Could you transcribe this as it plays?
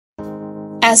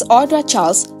As Audra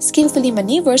Charles skillfully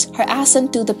maneuvers her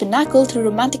ascent to the pinnacle through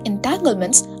romantic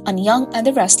entanglements on Young and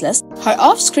the Restless, her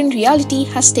off-screen reality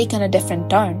has taken a different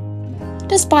turn.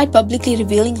 Despite publicly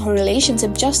revealing her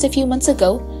relationship just a few months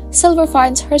ago, Silver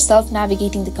finds herself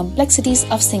navigating the complexities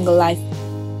of single life.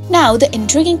 Now, the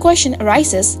intriguing question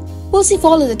arises, will she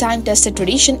follow the time-tested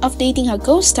tradition of dating her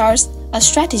co-stars, a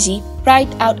strategy right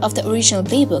out of the original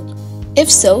playbook?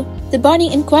 If so, the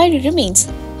burning inquiry remains,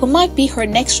 who might be her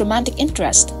next romantic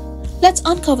interest? Let's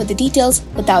uncover the details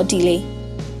without delay.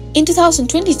 In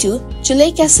 2022,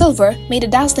 Zuleyka Silver made a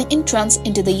dazzling entrance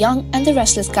into the Young and the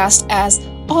Restless cast as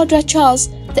Audra Charles,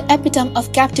 the epitome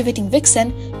of captivating vixen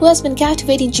who has been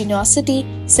captivating Genoa City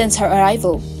since her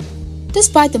arrival.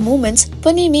 Despite the moments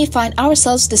when we may find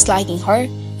ourselves disliking her,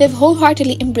 we have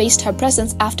wholeheartedly embraced her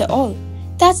presence after all.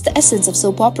 That's the essence of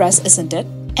soap operas, isn't it?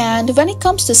 And when it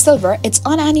comes to Silver, it's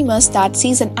unanimous that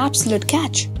she's an absolute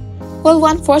catch. While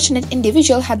one fortunate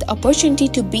individual had the opportunity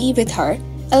to be with her,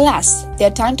 alas,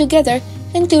 their time together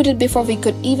concluded before we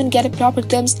could even get a proper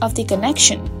glimpse of the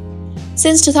connection.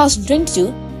 Since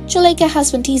 2022, Zuleyka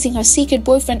has been teasing her secret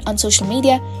boyfriend on social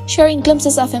media, sharing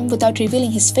glimpses of him without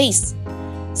revealing his face.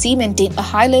 She maintained a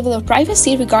high level of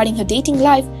privacy regarding her dating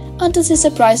life until she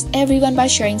surprised everyone by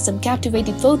sharing some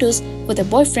captivating photos with her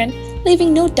boyfriend,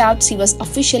 leaving no doubt she was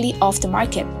officially off the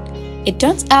market. It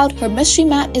turns out her mystery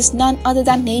man is none other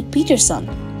than Nate Peterson.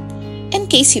 In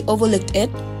case you overlooked it,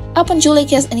 upon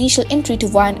Zuleyka's initial entry to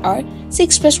Y&R, she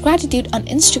expressed gratitude on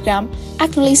Instagram,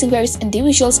 acknowledging various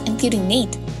individuals including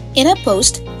Nate. In a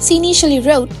post, she initially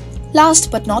wrote, "Last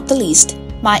but not the least,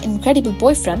 my incredible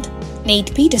boyfriend,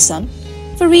 Nate Peterson,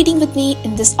 for reading with me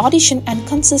in this audition and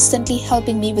consistently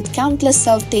helping me with countless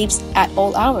self-tapes at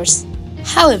all hours."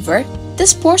 However,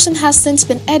 this portion has since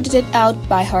been edited out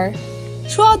by her.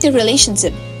 Throughout their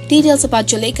relationship, details about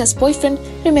Zuleyka's boyfriend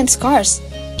remain scarce.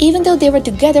 Even though they were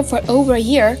together for over a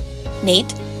year,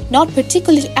 Nate, not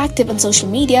particularly active on social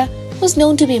media, was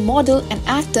known to be a model and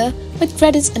actor with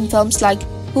credits in films like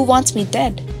Who Wants Me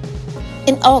Dead.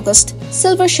 In August,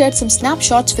 Silver shared some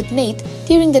snapshots with Nate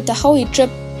during the Tahoe trip,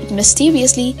 but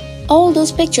mysteriously, all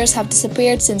those pictures have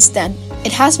disappeared since then.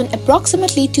 It has been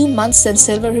approximately 2 months since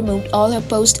Silver removed all her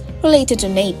posts related to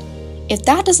Nate. If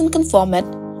that doesn't confirm it,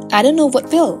 I don't know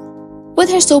what will.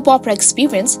 With her soap opera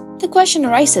experience, the question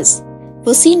arises,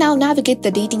 will she now navigate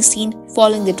the dating scene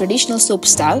following the traditional soap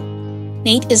style?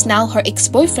 Nate is now her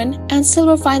ex-boyfriend and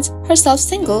Silver finds herself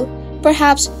single,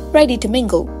 perhaps ready to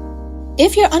mingle.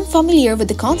 If you're unfamiliar with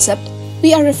the concept,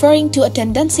 we are referring to a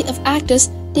tendency of actors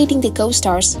dating their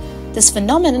co-stars. This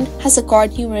phenomenon has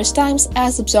occurred numerous times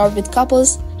as observed with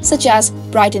couples such as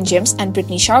Bryton James and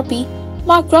Brittany Sharpey,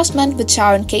 Mark Grossman with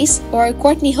Sharon Case or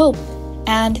Courtney Hope,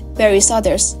 and various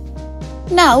others.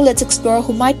 Now let's explore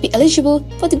who might be eligible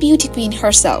for the beauty queen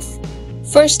herself.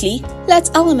 Firstly,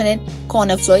 let's eliminate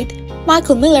Connor Floyd,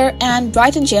 Michael Miller and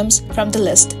Bryton James from the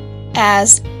list,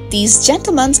 as these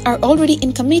gentlemen are already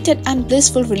in committed and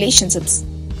blissful relationships.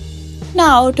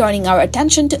 Now turning our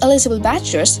attention to eligible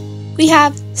bachelors, we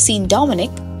have Sean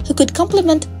Dominic, who could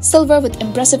complement Silver with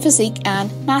impressive physique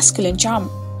and masculine charm.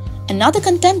 Another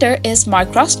contender is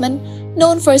Mark Grossman,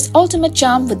 known for his ultimate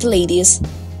charm with the ladies.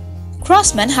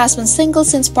 Grossman has been single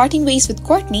since parting ways with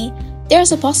Courtney.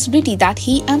 There's a possibility that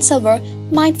he and Silver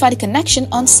might find a connection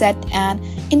on set, and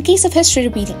in case of history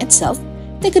repeating itself,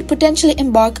 they could potentially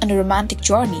embark on a romantic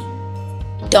journey.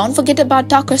 Don't forget about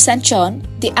Tucker St. John,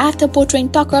 the actor portraying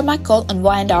Tucker McCall on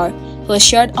Y&R, who has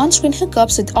shared on-screen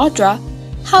hookups with Audra.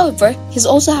 However, he's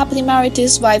also happily married to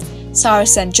his wife, Sarah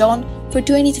St. John, for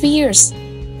 23 years.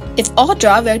 If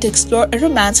Audra were to explore a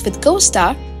romance with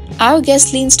co-star, our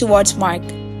guess leans towards Mark.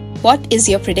 What is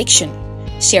your prediction?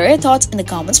 Share your thoughts in the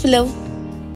comments below.